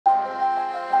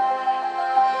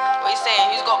What are you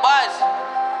saying? Who's got bars?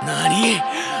 Nani?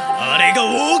 Arega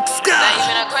Walkz ka? Is that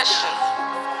even a question?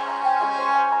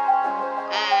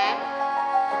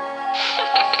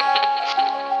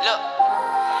 Look,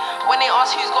 when they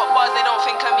ask who's got bars, they don't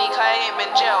think of me, cause I ain't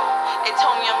been jail. They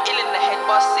tell me I'm ill in the head,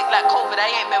 but sick like COVID, I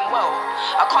ain't been well.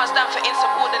 I can't stand for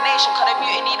insubordination, cause the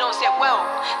mutiny don't sit well.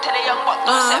 Tell a young buck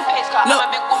don't set pace, cause I'm a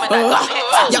big woman that got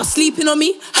hit. Y'all sleeping on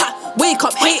me? Ha! Wake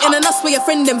up, hating on us where your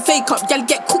friend them fake up. Y'all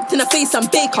get cooked in the face and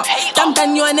bake up. Damn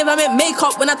Daniel, I never meant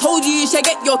makeup. When I told you should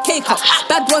get your cake up.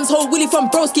 Bad ones hold Willie from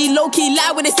broski, low-key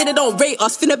lie when they say they don't rate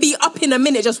us. Finna be up in a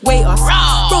minute, just wait us.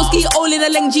 Broski all in a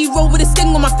leng G roll with a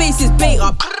sting on my face is bait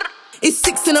up. It's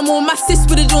 6 in the morning, my sis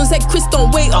with the Jones said Chris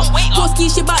don't wait up. Broski,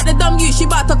 she bout the dumb you, she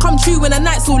bout to come true when the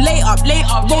night's all late up.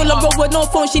 Roll a roll with no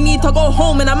phone, she need to go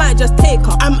home and I might just take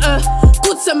her. I'm a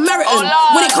good Samaritan.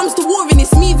 When it comes to warring,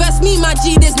 it's me versus me, my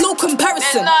G, there's no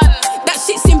comparison. That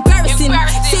shit's embarrassing.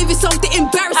 Save yourself the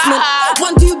embarrassment.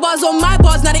 1-2 bars on my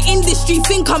bars, now the industry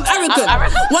think I'm arrogant.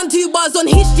 1-2 bars on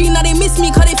history, now they miss me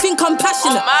cause they think I'm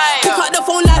passionate. Pick up the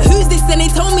phone like who's this, and they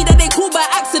tell me that they call by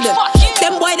accident.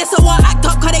 Them boy, that's how I act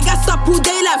up cause they gas up all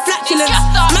day like flatulence.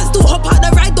 Man still hop out the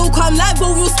ride though, cause I'm live,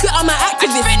 but real spit on my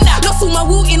activist. Lost all my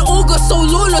will in August, so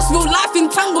lawless, real life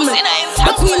entanglement.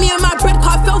 Between me and my bread,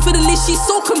 cause I fell for the list, she's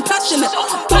so compassionate.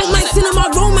 Don't mind cinema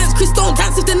romance, Chris don't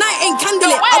dance if the night ain't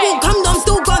candlelit. I won't come down,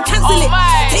 still gonna cancel it.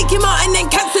 Take him out and then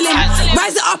cancel him.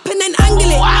 Rise it up and then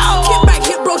angle it. Hit back,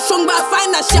 hit bro strong, but I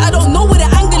find that shit, I don't know where the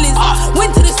angle is.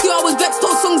 Went to the studio, I was vexed,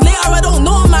 told songs later, I don't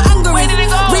know what my anger is.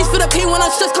 Race for the pain when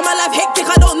I'm stressed, cause my life hectic,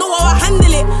 I don't know how I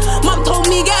handle it. Mom told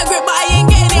me get a grip, but I ain't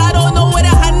getting it, I don't know where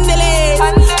the handle is.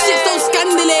 Shit's so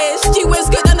scandalous. She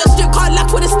was good on the strip, can't lack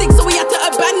with a stick, so we had to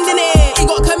abandon it. He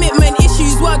got commitment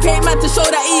issues, work great man to show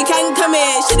that he can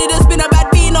commit. Should've just been a bad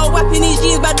bee, no weapon, his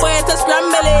G's bad boy to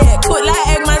scramble it. Put like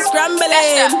egg man scramble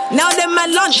it. Now them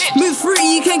man lunch, move through it,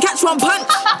 you can catch one punch.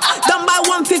 Done by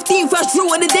 1:15, first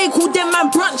rule of the day, called them man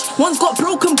brunch. One's got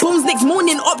broken bones, next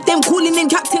morning up them calling in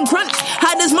Captain Crunch.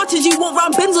 Had as much as you want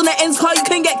round bends on the ends, car you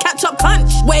can get catch up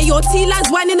punch. Where your tea lies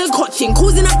whining and cotching,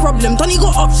 causing a problem. Donny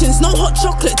got options, no hot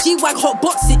chocolate, G-Wag hot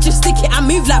box it, just stick it and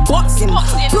move like boxing.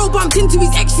 Bro bumped into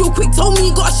his ex real quick, told me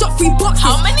he got a shot 3 boxes.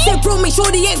 How many? Said bro make sure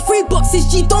they ain't 3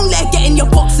 boxes, G don't let it get in your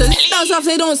boxes. Down south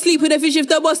they don't sleep with a fish, if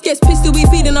the boss gets pissed he'll be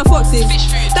feeding the foxes.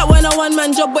 That went a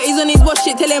one-man job but he's on his watch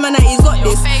shit, tell him man that he's got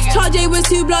this. Charge A was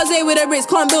too blasé with the bricks,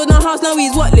 can't build no house, now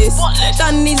he's whatless.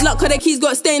 Done his luck cause the keys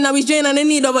got stained, now he's draining the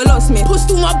need of a locksmith. Pushed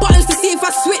all my buttons to see if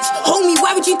I switch, homie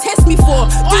why would you test me for?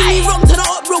 Do me wrong to the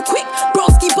up real quick,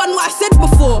 broski bun what I said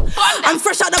before. I'm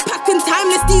fresh out the pack and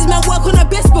timeless, these men work on the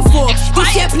best before.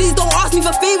 This year please don't ask me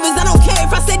for favours, I don't care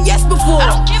if I said yes before.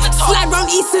 Slide round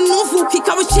east and north real quick,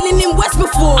 I was chilling in west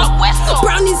before.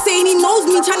 Brownie's saying he knows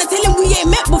me, trying to tell him we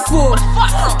ain't met before.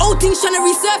 Old things trying to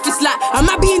resurface like, am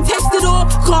I being tested or?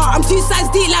 Car, I'm 2 sides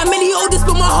deep like Meliodas,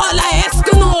 but my heart like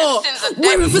Escanor.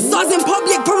 Wearing facades in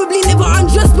public, probably never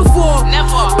undressed